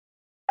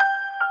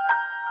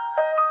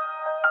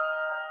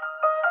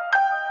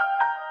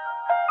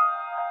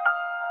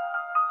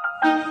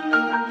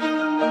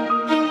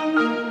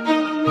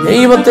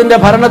ദൈവത്തിന്റെ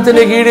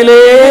ഭരണത്തിന്റെ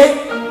കീഴിലേ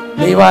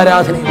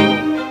ദൈവാരാധനയുള്ളൂ.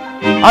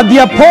 At the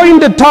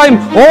appointed time,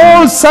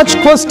 all such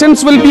questions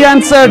will be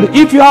answered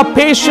if you have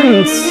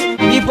patience.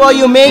 Before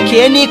you make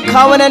any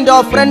covenant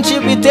or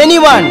friendship with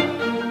anyone,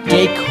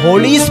 take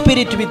Holy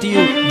Spirit with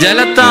you.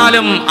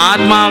 ജലത്താലും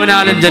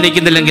ആത്മാവിനാലും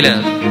ജനിക്കുന്നില്ലെങ്കിൽ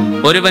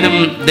ഒരുവനും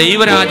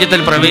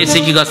ദൈവരാജ്യത്തിൽ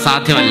പ്രവേശിക്കുക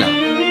സാധ്യമല്ല.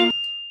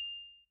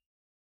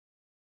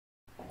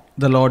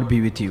 The Lord be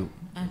with you.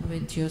 And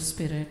with your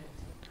spirit.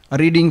 A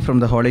reading from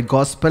the Holy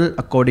Gospel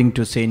according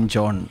to Saint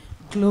John.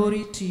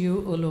 Glory to you,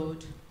 O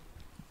Lord.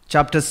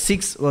 Chapter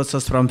 6,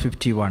 verses from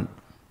 51.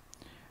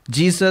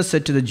 Jesus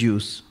said to the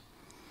Jews,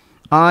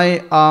 I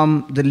am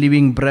the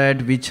living bread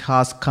which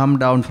has come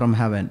down from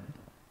heaven.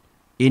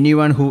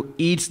 Anyone who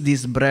eats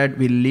this bread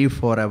will live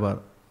forever.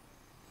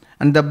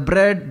 And the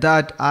bread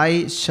that I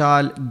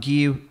shall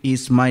give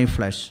is my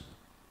flesh,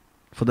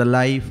 for the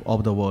life of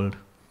the world.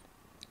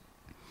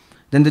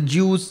 Then the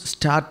Jews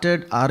started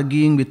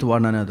arguing with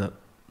one another.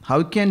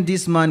 How can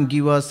this man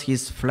give us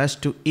his flesh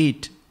to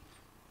eat?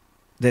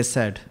 They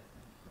said.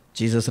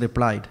 Jesus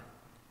replied,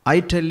 I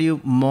tell you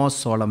more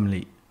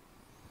solemnly,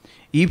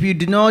 if you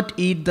do not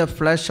eat the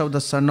flesh of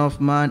the Son of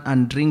Man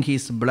and drink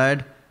his blood,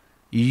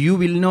 you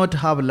will not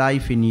have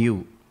life in you.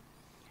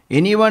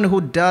 Anyone who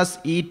does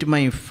eat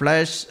my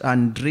flesh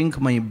and drink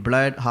my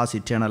blood has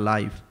eternal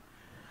life,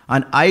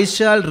 and I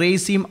shall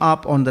raise him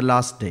up on the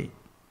last day.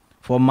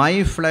 For my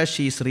flesh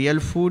is real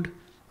food,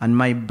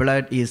 and my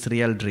blood is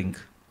real drink.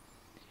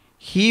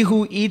 He who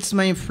eats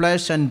my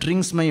flesh and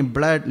drinks my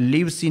blood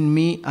lives in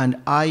me, and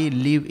I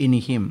live in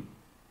him.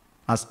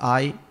 As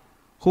I,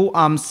 who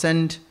am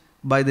sent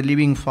by the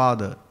living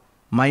Father,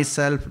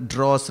 myself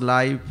draws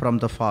life from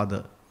the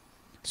Father.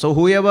 So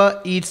whoever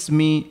eats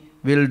me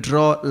will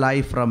draw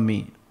life from me.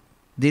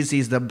 This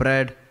is the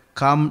bread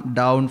come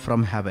down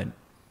from heaven,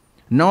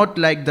 not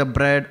like the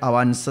bread our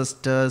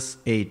ancestors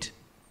ate.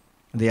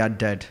 They are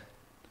dead.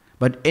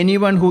 But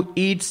anyone who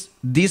eats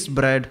this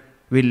bread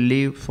will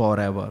live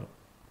forever.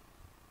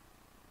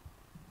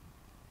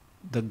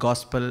 The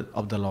Gospel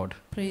of the Lord.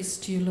 Praise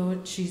to you, Lord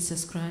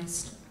Jesus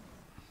Christ.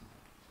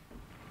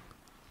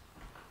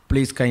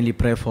 Please kindly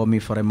pray for me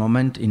for a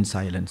moment in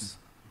silence.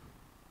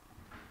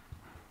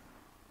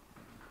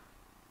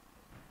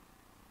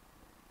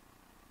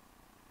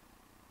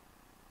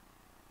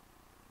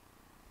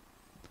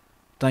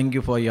 Thank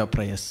you for your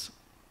prayers.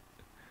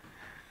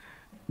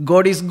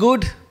 God is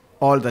good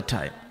all the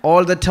time.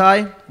 All the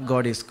time,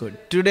 God is good.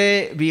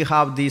 Today we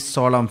have this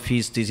solemn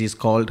feast. This is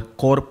called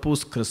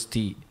Corpus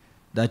Christi.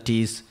 That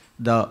is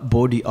the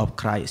body of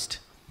Christ.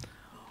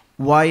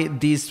 Why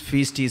this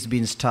feast is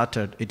being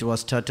started? It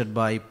was started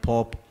by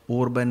Pope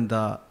Urban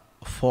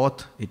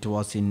IV. It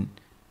was in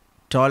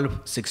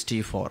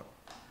 1264.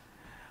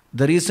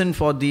 The reason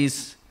for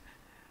this,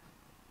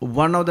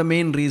 one of the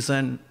main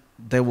reason,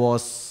 there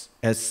was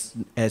a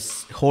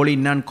holy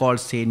nun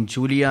called Saint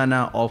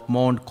Juliana of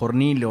Mount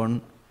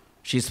Cornelion.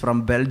 She's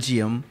from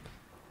Belgium.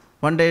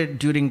 One day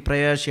during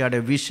prayer, she had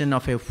a vision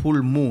of a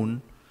full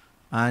moon.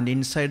 And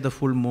inside the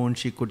full moon,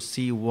 she could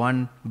see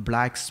one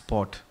black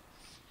spot.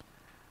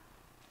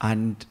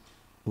 And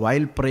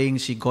while praying,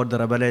 she got the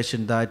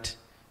revelation that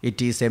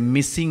it is a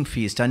missing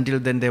feast. Until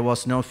then, there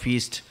was no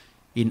feast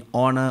in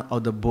honor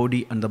of the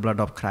body and the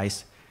blood of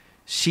Christ.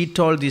 She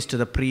told this to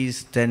the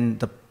priest. Then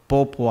the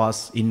Pope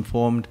was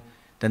informed.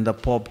 Then the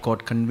Pope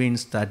got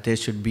convinced that there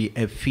should be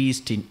a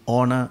feast in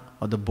honor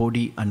of the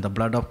body and the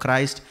blood of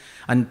Christ.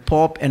 And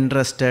Pope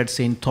entrusted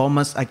St.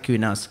 Thomas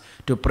Aquinas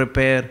to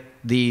prepare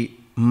the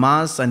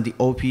Mass and the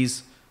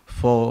office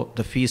for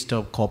the feast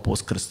of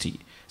Corpus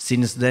Christi.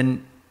 Since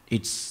then,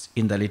 it's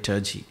in the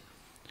liturgy.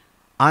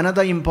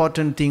 Another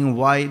important thing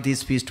why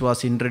this feast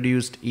was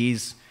introduced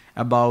is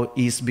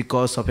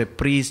because of a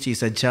priest.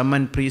 He's a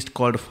German priest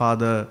called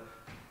Father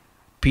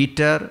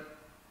Peter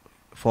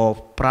for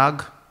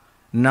Prague.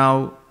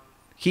 Now,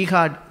 he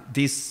had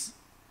this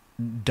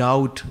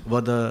doubt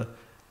whether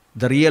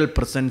the real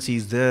presence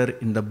is there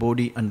in the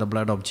body and the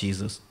blood of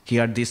Jesus. He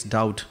had this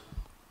doubt.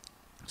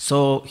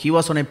 So he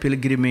was on a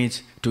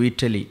pilgrimage to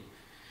Italy.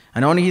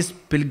 And on his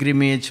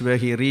pilgrimage, where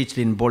he reached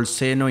in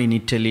Bolseno in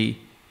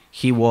Italy,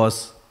 he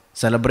was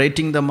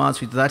celebrating the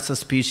Mass with that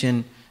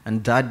suspicion.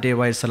 And that day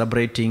while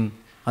celebrating,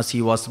 as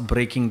he was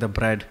breaking the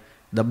bread,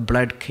 the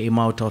blood came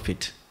out of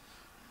it.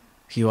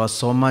 He was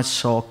so much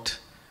shocked,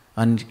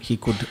 and he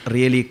could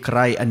really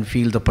cry and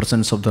feel the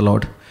presence of the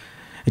Lord.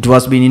 It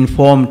was being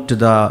informed to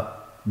the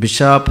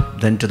bishop,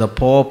 then to the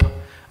Pope,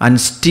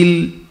 and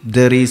still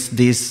there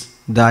is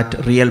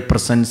that real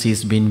presence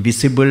is being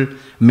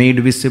made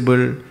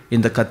visible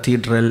in the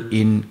cathedral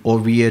in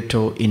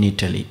Orvieto in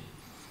Italy.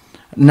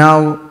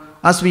 Now,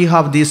 as we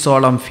have this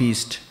solemn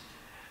feast,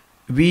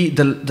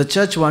 the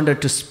church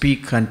wanted to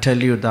speak and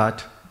tell you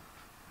that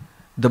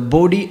the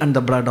body and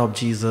the blood of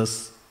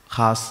Jesus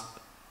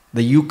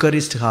the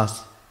Eucharist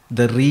has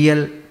the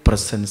real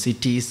presence.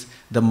 It is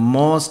the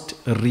most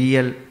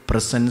real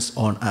presence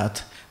on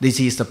earth. This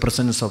is the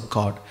presence of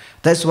God.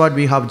 That's what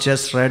we have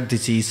just read.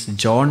 This is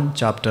John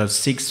chapter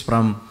 6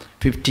 from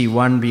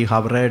 51. We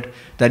have read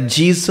that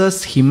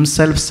Jesus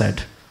himself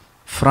said,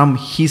 from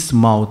his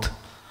mouth,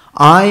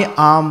 I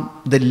am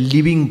the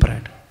living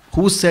bread.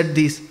 Who said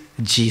this?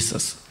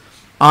 Jesus.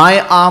 I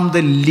am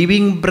the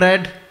living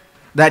bread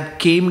that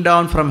came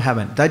down from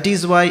heaven. That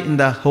is why in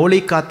the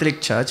Holy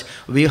Catholic Church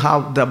we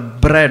have the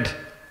bread,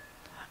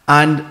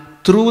 and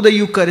through the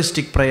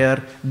Eucharistic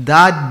prayer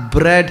that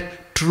bread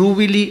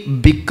truly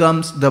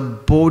becomes the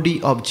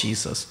body of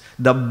Jesus.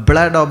 The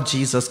blood of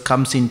Jesus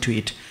comes into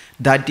it.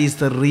 That is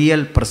the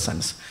real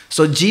presence.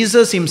 So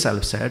Jesus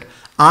himself said,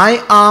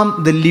 I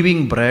am the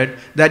living bread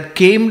that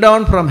came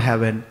down from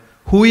heaven.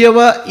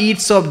 Whoever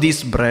eats of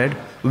this bread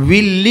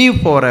will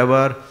live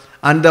forever,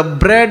 and the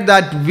bread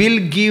that will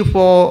give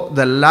for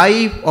the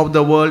life of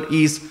the world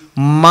is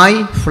my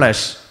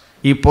flesh.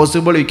 If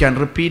possible, you can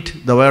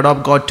repeat the word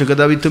of God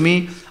together with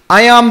me.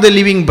 I am the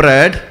living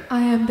bread.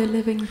 I am the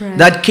living bread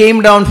That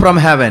came down from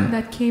heaven.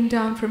 that came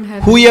down from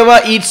heaven. Whoever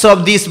eats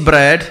of this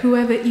bread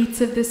Whoever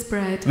eats of this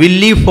bread will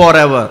live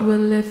forever.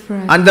 will live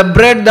forever. And the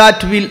bread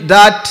that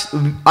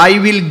I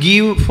will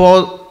give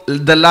for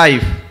the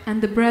life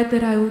And the bread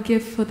that I will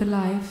give for the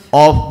life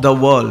of the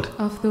world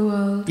of the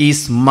world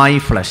is my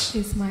flesh.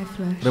 is my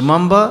flesh.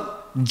 Remember,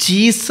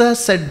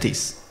 Jesus said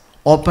this,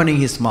 opening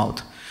his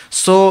mouth.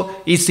 So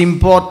it's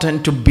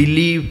important to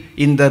believe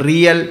in the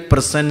real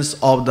presence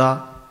of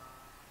the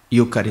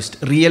Eucharist,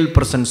 real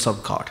presence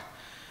of God.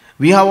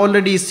 We have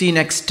already seen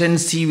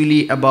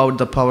extensively about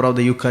the power of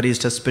the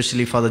Eucharist,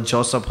 especially Father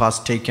Joseph has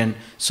taken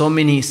so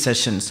many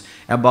sessions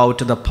about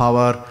the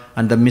power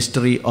and the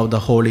mystery of the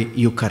Holy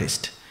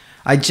Eucharist.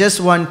 I just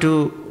want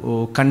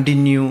to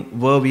continue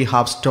where we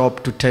have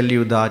stopped to tell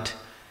you that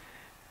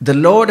the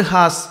Lord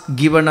has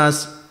given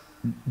us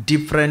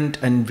different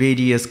and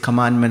various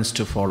commandments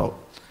to follow.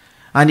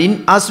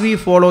 And as we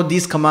follow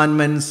these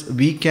commandments,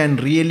 we can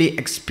really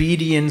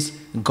experience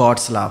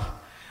God's love.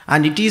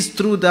 And it is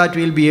through that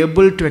we will be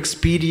able to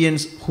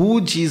experience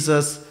who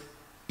Jesus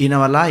in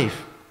our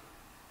life.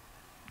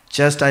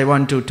 Just I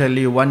want to tell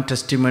you one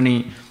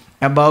testimony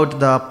about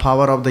the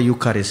power of the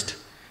Eucharist.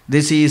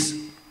 This is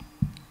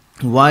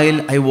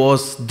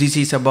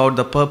about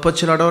the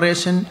perpetual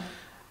adoration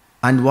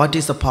and what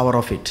is the power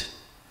of it.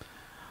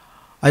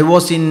 I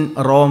was in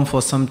Rome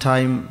for some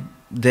time,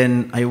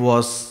 then I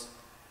was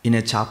in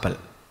a chapel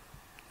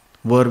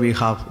where we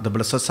have the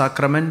Blessed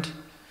Sacrament,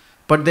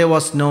 but there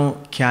was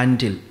no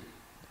candle.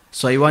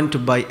 So I want to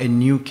buy a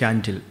new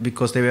candle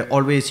because they were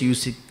always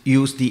use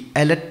the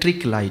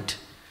electric light.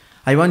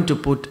 I want to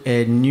put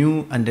a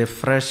new and a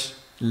fresh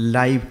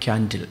live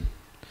candle.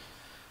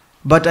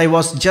 But I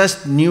was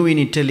just new in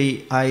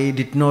Italy. I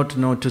did not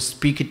know to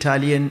speak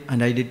Italian,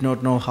 and I did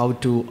not know how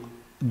to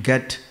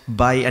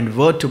buy and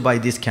where to buy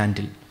this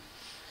candle.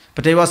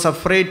 But I was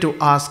afraid to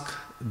ask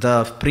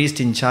the priest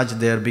in charge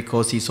there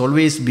because he's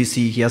always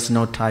busy, he has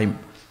no time.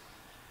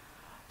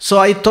 So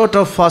I thought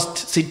of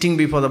first sitting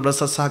before the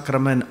Blessed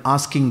Sacrament,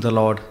 asking the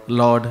Lord,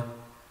 Lord,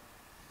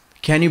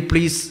 can you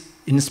please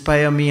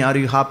inspire me? Are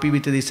you happy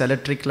with this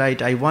electric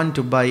light? I want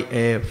to buy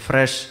a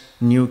fresh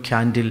new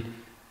candle.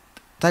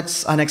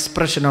 That's an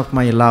expression of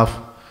my love.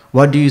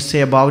 What do you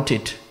say about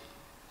it?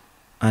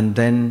 And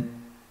then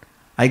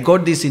I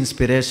got this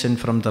inspiration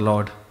from the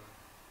Lord.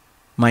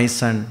 My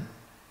son,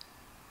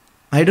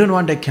 I don't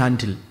want a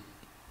candle.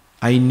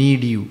 I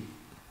need you.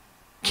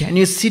 Can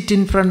you sit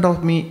in front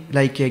of me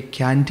like a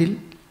candle?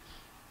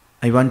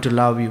 I want to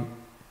love you.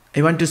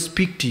 I want to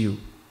speak to you.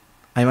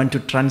 I want to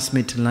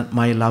transmit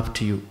my love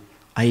to you.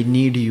 I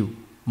need you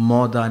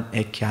more than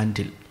a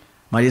candle.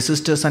 My dear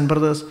sisters and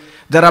brothers,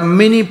 there are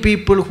many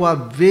people who are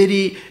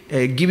very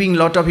giving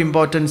lot of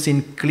importance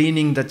in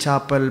cleaning the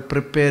chapel,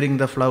 preparing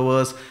the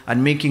flowers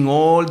and making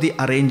all the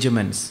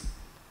arrangements.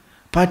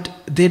 But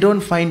they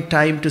don't find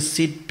time to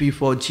sit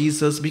before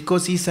Jesus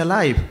because he's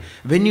alive.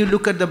 When you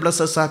look at the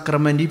Blessed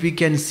Sacrament, if you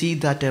can see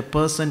that a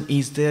person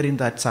is there in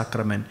that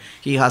sacrament,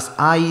 he has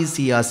eyes,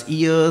 he has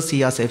ears,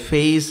 he has a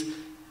face,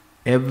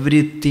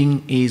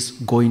 everything is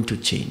going to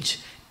change.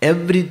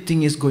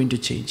 Everything is going to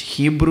change.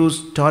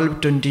 Hebrews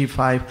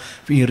 12:25,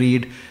 we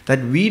read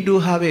that we do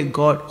have a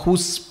God who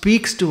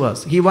speaks to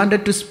us. He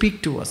wanted to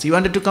speak to us. He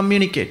wanted to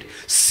communicate.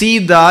 See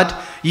that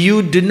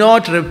you do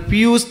not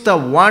refuse the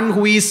one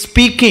who is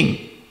speaking.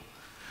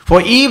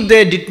 For if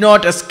they did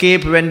not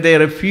escape when they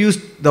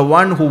refused the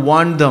one who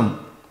warned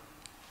them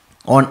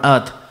on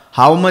earth,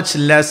 how much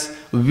less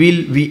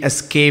will we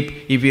escape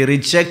if we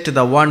reject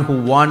the one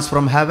who warns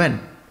from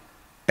heaven?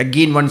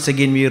 Once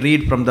again, we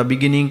read from the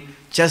beginning,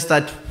 just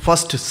that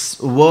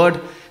first word,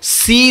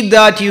 see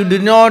that you do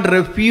not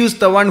refuse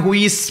the one who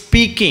is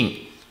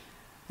speaking.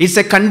 It's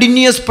a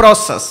continuous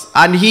process,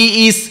 and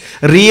he is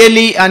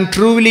really and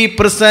truly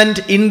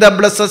present in the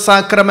Blessed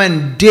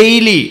Sacrament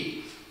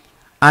daily.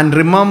 And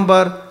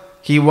remember,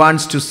 he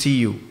wants to see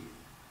you.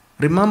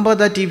 Remember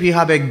that if you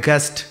have a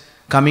guest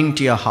coming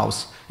to your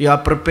house, you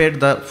have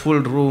prepared the full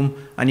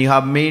room and you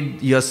have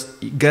made your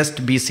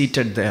guest be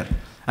seated there,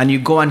 and you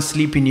go and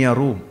sleep in your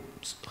room.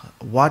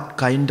 What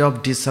kind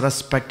of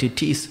disrespect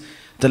it is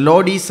The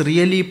Lord is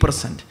really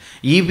present.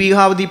 If we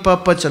have the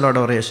perpetual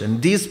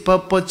adoration, this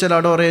perpetual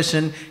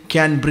adoration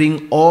can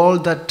bring all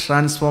the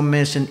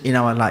transformation in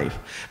our life.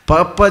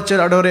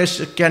 Perpetual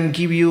adoration can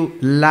give you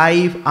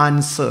life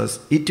answers.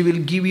 It will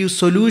give you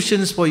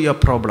solutions for your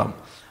problem.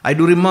 I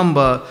do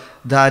remember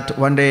that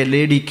one day a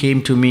lady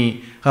came to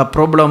me. Her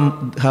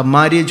problem, her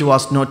marriage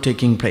was not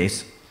taking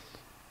place.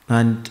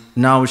 And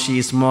now she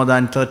is more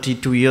than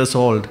 32 years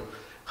old.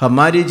 Her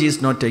marriage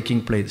is not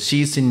taking place.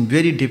 She is in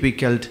very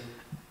difficult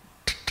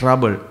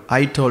trouble.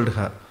 I told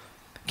her,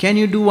 can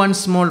you do one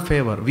small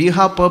favor? We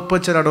have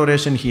perpetual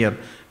adoration here.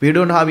 We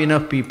don't have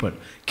enough people.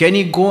 Can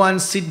you go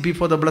and sit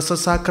before the Blessed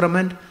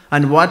Sacrament?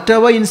 And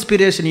whatever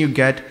inspiration you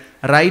get,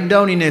 write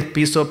down in a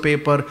piece of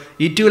paper.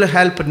 It will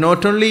help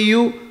not only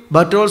you,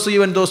 but also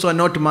even those who are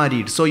not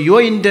married. So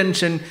your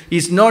intention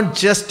is not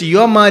just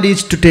your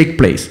marriage to take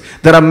place.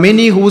 There are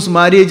many whose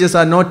marriages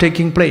are not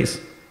taking place.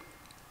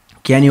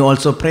 Can you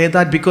also pray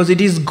that? Because it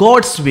is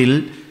God's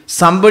will,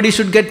 somebody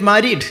should get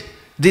married.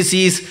 This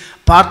is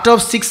part of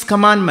 6th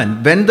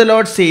commandment. When the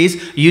Lord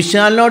says, you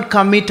shall not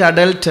commit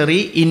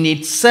adultery, in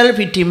itself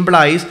it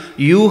implies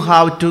you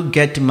have to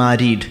get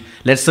married.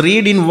 Let's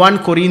read in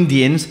 1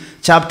 Corinthians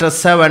chapter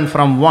 7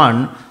 from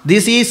 1.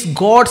 This is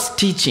God's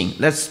teaching.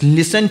 Let's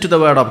listen to the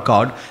word of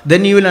God.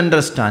 Then you will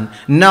understand.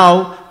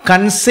 Now,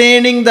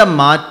 concerning the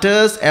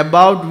matters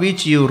about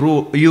which you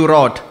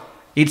wrote,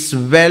 it's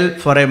well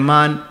for a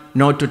man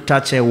not to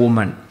touch a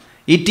woman.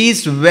 It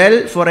is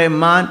well for a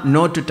man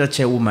not to touch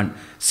a woman.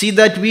 See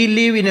that we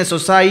live in a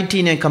society,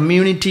 in a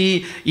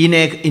community, in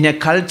a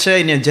culture,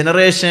 in a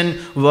generation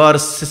where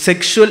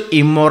sexual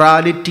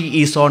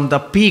immorality is on the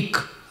peak.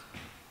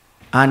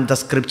 And the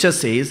scripture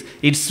says,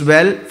 it's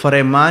well for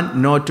a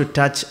man not to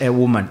touch a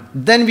woman.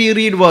 Then we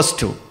read verse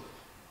 2.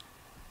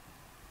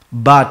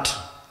 But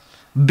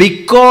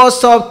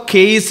because of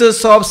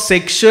cases of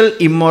sexual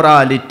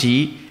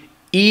immorality,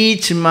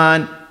 each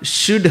man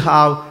should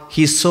have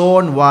his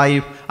own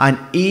wife and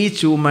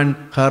each woman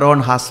her own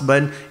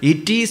husband.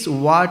 It is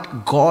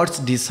what God's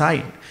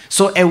design.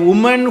 So a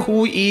woman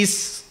who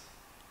is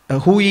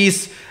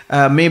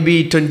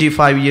maybe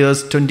 25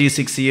 years,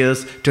 26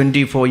 years,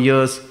 24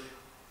 years,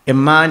 a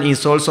man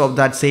is also of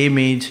that same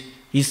age,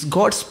 is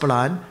God's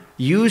plan.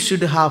 You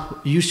should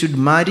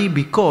marry,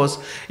 because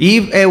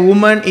if a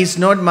woman is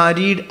not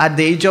married at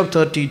the age of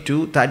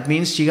 32, that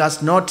means she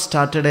has not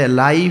started a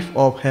life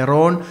of her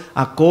own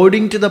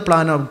according to the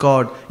plan of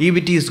God, if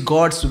it is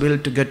God's will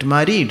to get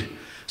married.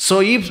 So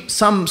if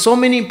so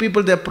many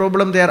people, their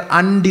problem, they are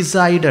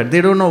undecided,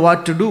 they don't know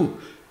what to do.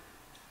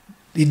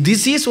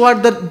 This is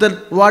what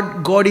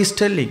what God is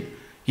telling.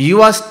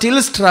 You are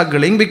still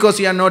struggling because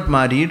you are not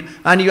married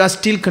and you are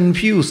still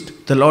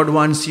confused. The Lord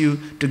wants you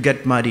to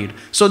get married.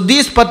 So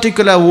this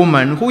particular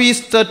woman who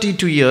is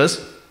 32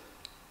 years,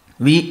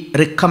 we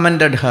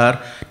recommended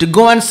her to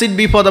go and sit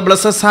before the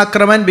Blessed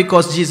Sacrament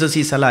because Jesus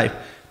is alive.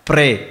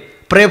 Pray.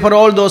 Pray for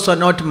all those who are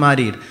not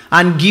married.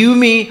 And give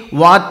me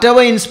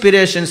whatever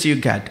inspirations you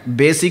get.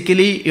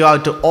 Basically, you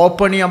have to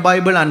open your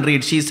Bible and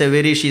read. She's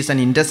an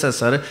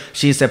intercessor.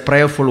 She's a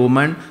prayerful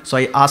woman. So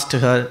I asked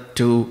her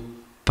to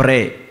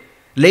pray.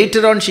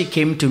 Later on, she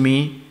came to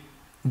me,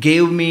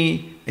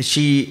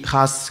 she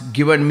has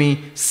given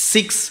me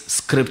 6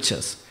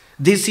 scriptures.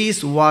 This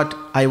is what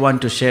I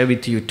want to share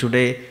with you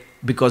today,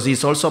 because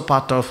it's also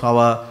part of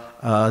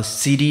our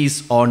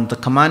series on the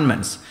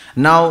commandments.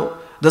 Now,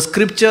 the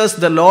scriptures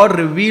the Lord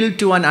revealed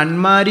to an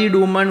unmarried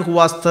woman who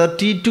was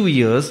 32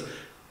 years,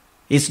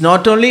 it's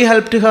not only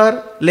helped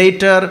her.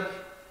 Later,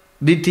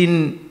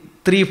 within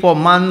 3-4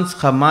 months,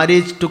 her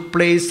marriage took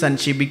place and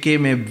she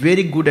became a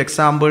very good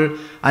example.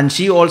 And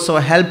she also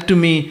helped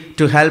me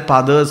to help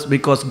others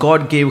because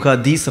God gave her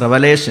these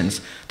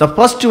revelations. The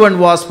first one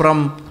was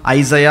from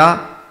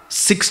Isaiah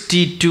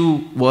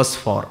 62 verse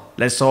 4.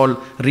 Let's all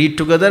read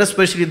together,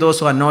 especially those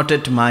who are not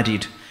yet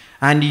married.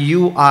 And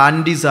you are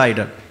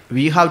undecided.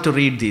 We have to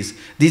read this.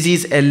 This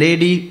is a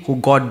lady who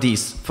got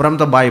this from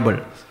the Bible.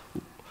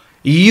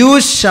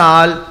 You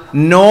shall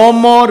no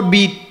more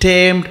be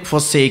tamed,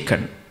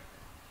 forsaken,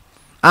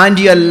 and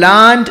your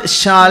land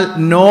shall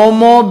no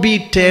more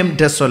be tamed,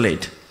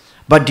 desolate.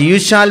 But you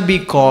shall be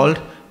called,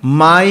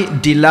 my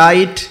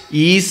delight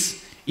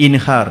is in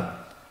her,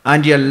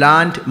 and your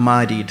land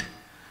married.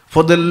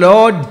 For the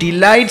Lord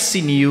delights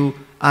in you,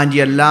 and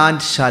your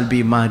land shall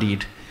be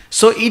married.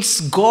 So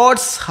it's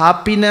God's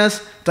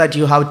happiness that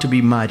you have to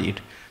be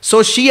married.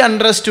 So she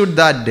understood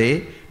that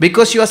day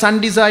because she was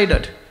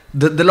undecided.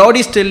 The Lord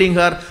is telling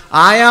her,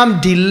 I am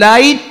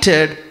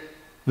delighted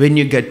when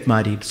you get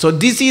married. So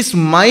this is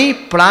my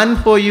plan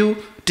for you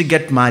to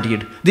get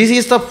married. This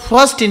is the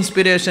first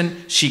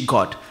inspiration she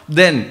got.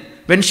 Then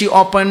when she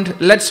opened,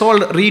 let's all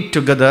read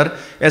together,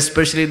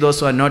 especially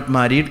those who are not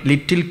married.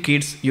 Little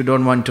kids, you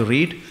don't want to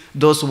read.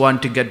 Those who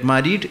want to get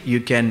married,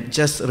 you can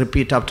just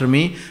repeat after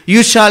me.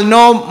 You shall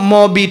no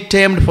more be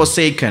tamed,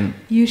 forsaken.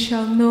 You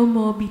shall no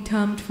more be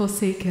tamed,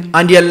 forsaken.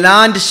 And your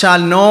land shall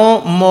no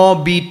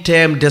more be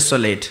tamed,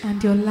 desolate.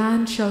 And your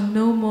land shall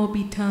no more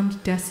be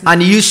tamed, desolate.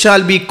 And you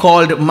shall be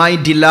called, my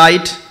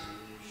delight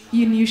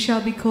And you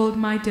shall be called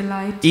my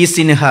delight is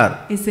in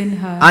her, is in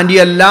her, and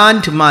your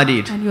land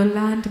married. and your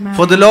land married.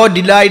 For the Lord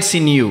delights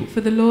in you,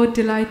 For the Lord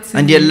delights in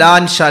and you, your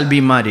land shall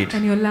be married.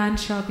 and your land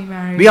shall be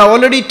married. We have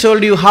already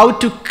told you how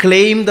to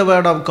claim the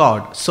word of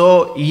God.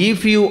 So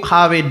if you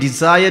have a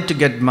desire to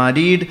get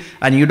married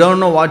and you don't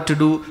know what to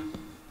do,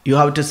 you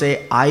have to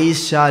say, I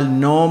shall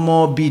no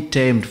more be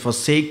tamed,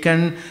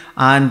 forsaken,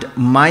 and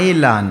my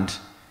land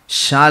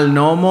shall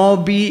no more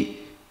be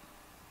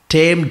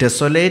tamed,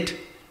 desolate,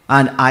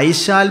 and I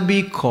shall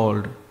be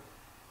called.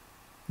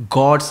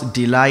 God's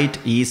delight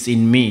is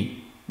in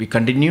me. We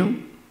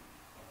continue.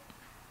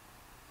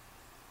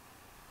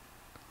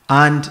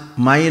 And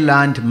my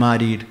land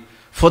married.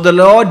 For the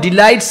Lord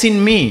delights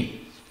in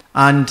me,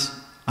 and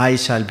I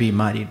shall be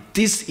married.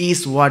 This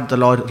is what the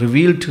Lord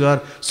revealed to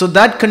her. So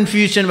that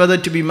confusion whether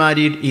to be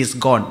married is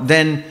gone.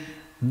 Then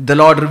the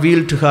Lord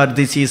revealed to her,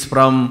 this is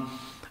from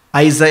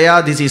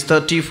Isaiah, this is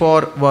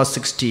 34 verse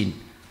 16.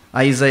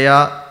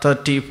 Isaiah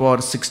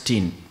 34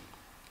 16.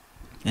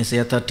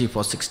 Isaiah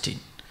 34 16.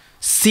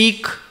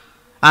 Seek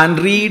and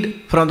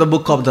read from the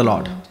book of the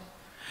Lord.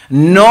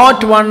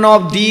 Not one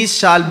of these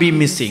shall be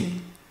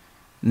missing.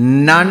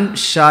 None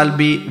shall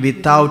be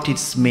without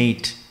its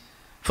mate.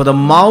 For the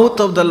mouth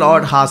of the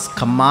Lord has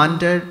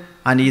commanded,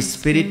 and his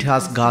spirit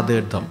has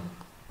gathered them.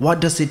 What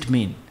does it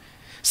mean?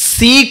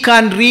 Seek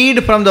and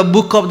read from the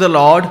book of the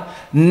Lord.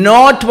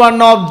 Not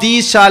one of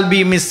these shall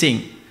be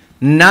missing.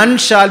 None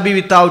shall be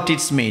without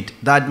its mate.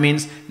 That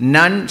means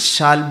none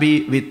shall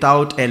be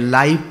without a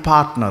life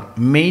partner.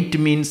 Mate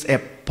means a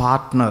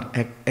partner,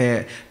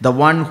 the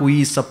one who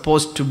is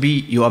supposed to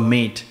be your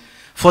mate.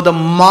 For the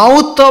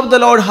mouth of the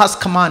Lord has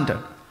commanded,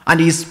 and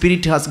his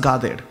spirit has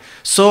gathered.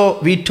 So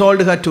we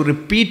told her to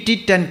repeat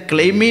it and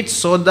claim it,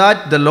 so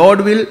that the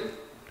Lord will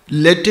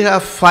let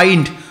her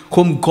find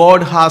whom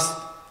God has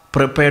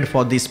prepared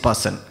for this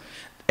person.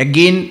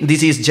 Again,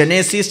 this is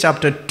Genesis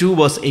chapter 2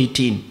 verse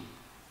 18.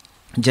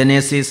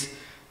 Genesis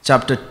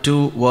chapter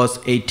 2 verse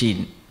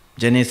 18.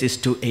 Genesis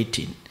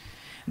 2:18.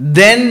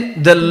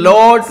 Then the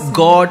Lord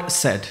God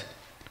said,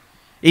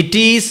 it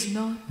is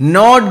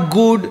not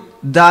good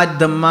that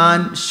the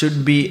man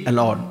should be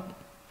alone.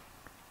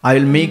 I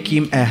will make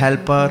him a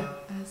helper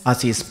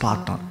as his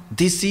partner.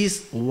 This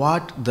is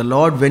what the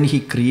Lord, when he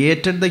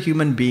created the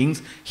human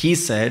beings, he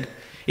said,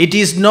 it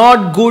is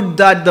not good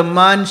that the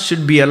man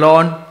should be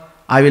alone.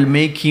 I will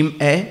make him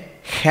a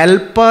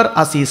helper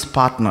as his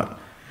partner.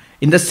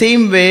 In the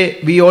same way,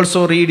 we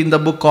also read in the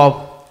book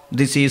of,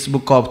 this is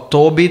book of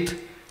Tobit.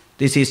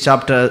 This is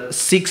chapter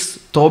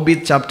 6,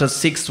 Tobit chapter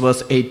 6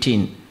 verse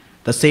 18.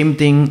 The same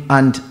thing,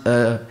 and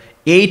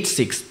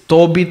 8:6,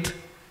 Tobit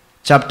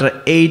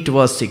chapter 8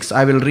 verse 6.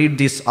 I will read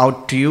this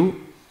out to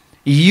you.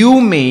 You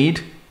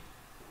made,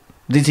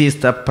 this is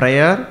the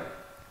prayer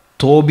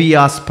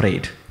Tobias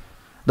prayed.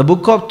 The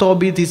book of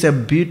Tobit is a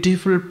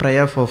beautiful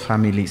prayer for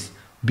families.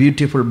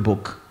 Beautiful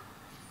book.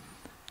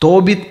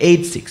 Tobit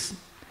 8:6.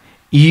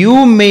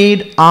 You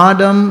made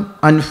Adam,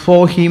 and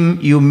for him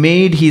you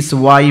made his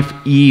wife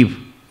Eve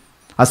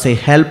as a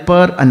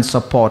helper and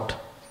support.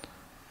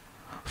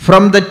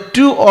 From the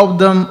two of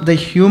them the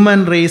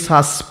human race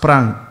has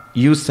sprung.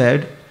 You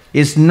said,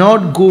 it's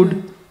not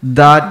good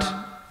that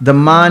the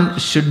man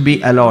should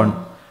be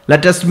alone.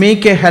 Let us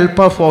make a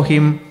helper for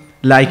him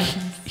like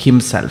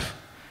himself.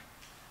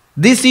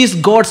 This is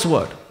God's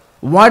word.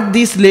 What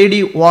this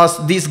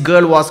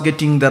girl was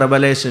getting the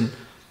revelation.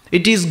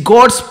 It is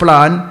God's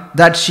plan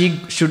that she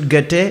should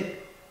get a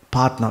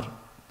partner.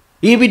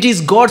 If it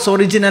is God's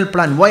original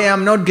plan, why I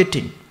am not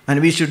getting?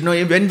 And we should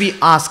know, when we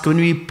ask, when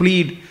we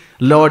plead,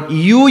 Lord,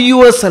 you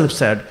yourself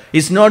said,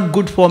 it's not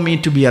good for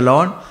me to be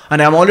alone,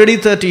 and I am already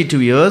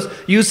 32 years.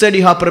 You said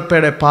you have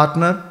prepared a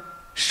partner.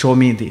 Show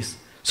me this.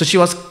 So she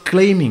was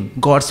claiming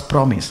God's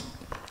promise.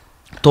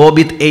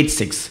 Tobit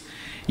 8:6.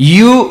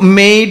 You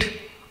made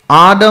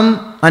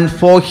Adam, and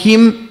for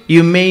him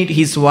you made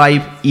his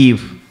wife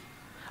Eve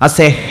as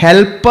a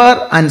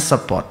helper and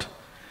support.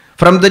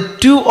 From the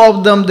two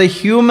of them the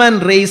human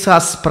race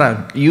has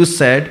sprung. You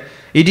said,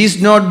 it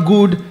is not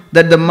good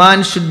that the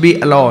man should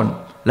be alone.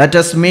 Let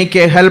us make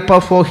a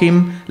helper for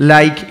him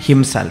like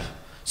himself.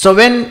 So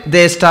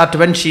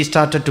when she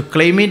started to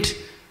claim it,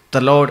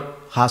 the Lord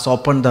has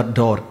opened the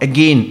door.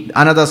 Again,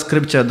 another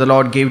scripture the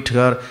Lord gave to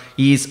her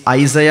is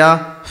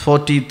Isaiah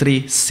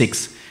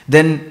 43:6.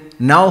 Then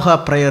now her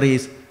prayer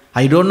is,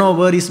 I don't know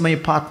where is my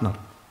partner.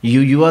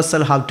 You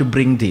yourself have to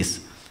bring this.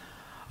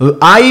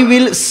 I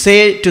will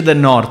say to the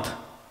north,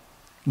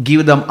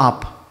 give them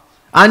up,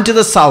 and to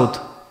the south,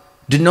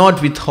 do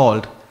not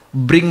withhold.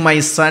 Bring my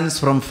sons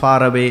from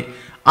far away,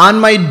 and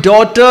my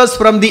daughters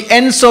from the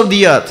ends of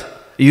the earth.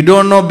 You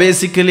don't know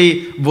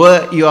basically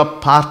where your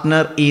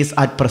partner is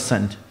at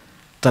present.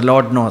 The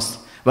Lord knows.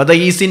 Whether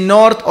he is in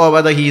north or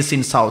whether he is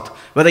in south.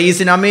 Whether he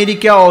is in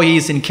America or he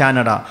is in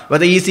Canada.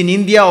 Whether he is in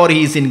India or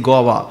he is in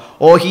Goa.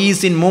 Or he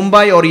is in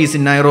Mumbai or he is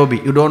in Nairobi.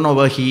 You don't know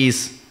where he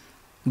is.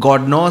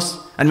 God knows.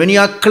 And when you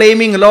are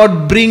claiming,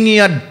 Lord, bring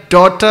your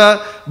daughter,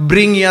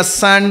 bring your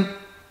son,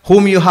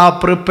 whom you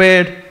have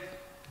prepared.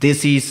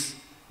 This is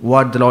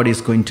what the Lord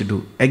is going to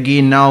do.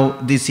 Again, now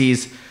this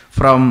is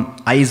from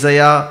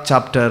Isaiah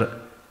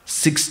chapter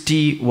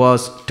 60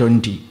 verse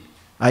 20.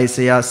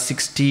 Isaiah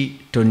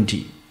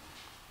 60:20.